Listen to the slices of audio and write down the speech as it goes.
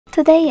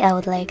Today I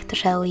would like to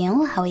show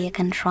you how you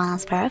can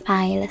transfer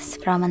files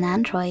from an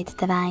Android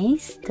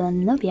device to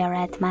NUBIA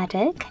Red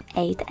Magic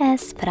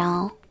 8S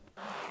Pro.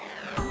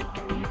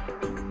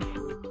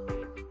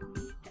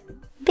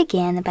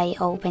 Begin by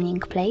opening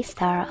Play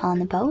Store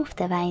on both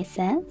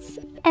devices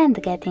and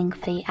getting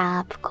free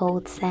app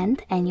called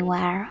Send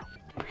Anywhere.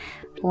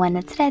 When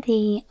it's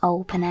ready,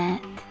 open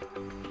it.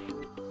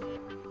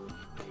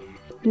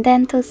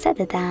 Then to set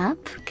it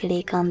up,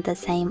 click on the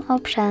same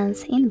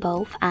options in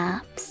both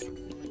apps.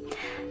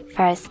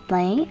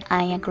 Firstly,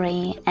 I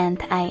agree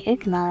and I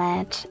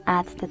acknowledge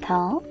at the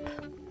top.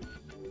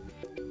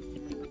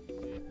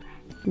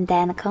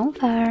 Then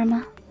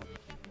confirm.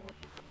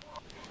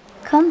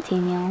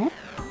 Continue.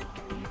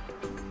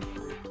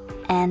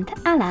 And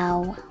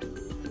allow.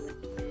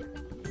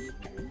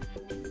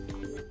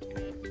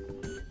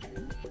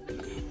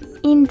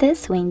 In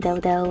this window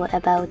though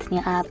about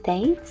new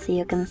updates,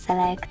 you can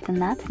select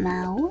Not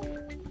Now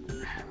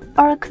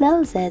or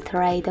close it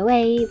right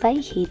away by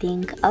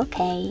hitting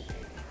OK.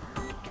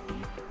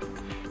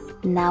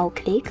 Now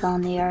click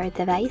on your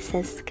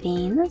device's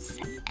screens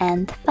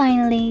and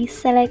finally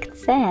select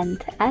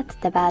Send at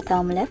the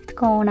bottom left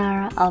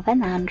corner of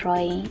an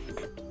Android.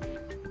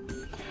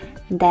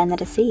 Then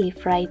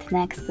Receive right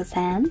next to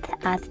Send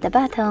at the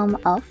bottom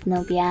of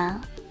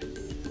NUBIA.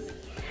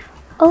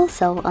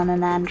 Also on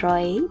an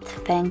Android,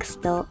 thanks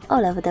to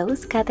all of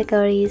those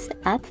categories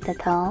at the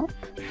top,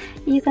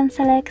 you can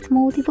select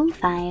multiple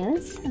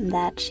files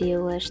that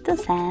you wish to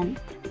send.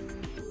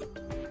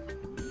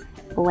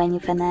 When you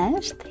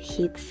finished,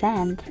 hit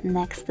Send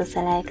next to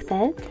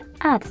Selected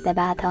at the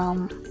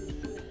bottom.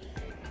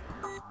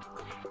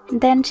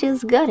 Then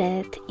choose Got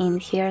It in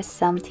Here's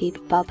Some Tip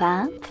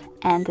pop-up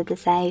and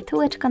decide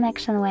which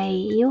connection way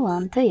you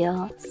want to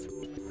use.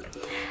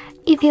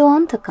 If you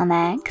want to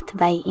connect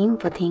by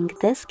inputting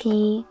this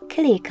key,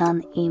 click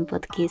on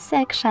Input Key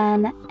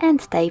section and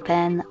type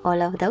in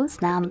all of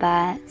those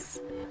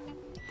numbers.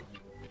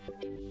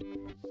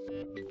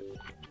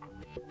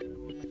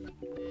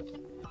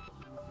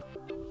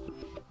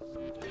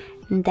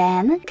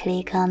 Then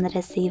click on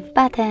Receive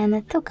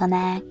button to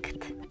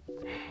connect.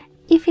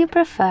 If you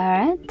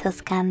prefer to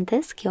scan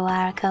this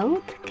QR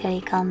code,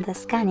 click on the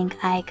scanning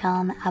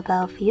icon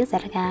above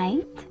User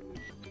Guide.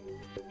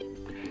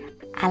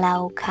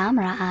 Allow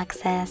camera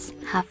access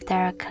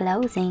after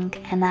closing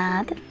an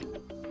ad.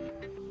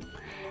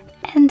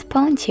 And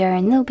point your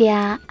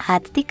NUBIA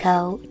at the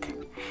code.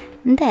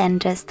 Then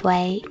just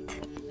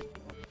wait.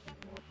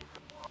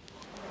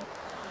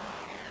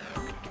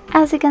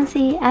 As you can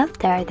see,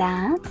 after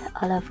that,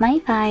 all of my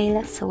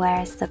files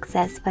were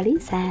successfully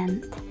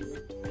sent.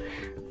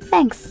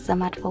 Thanks so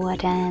much for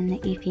watching.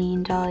 If you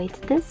enjoyed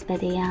this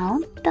video,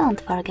 don't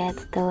forget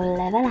to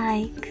leave a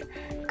like,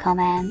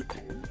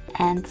 comment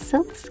and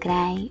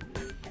subscribe.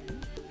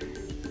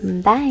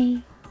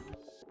 Bye!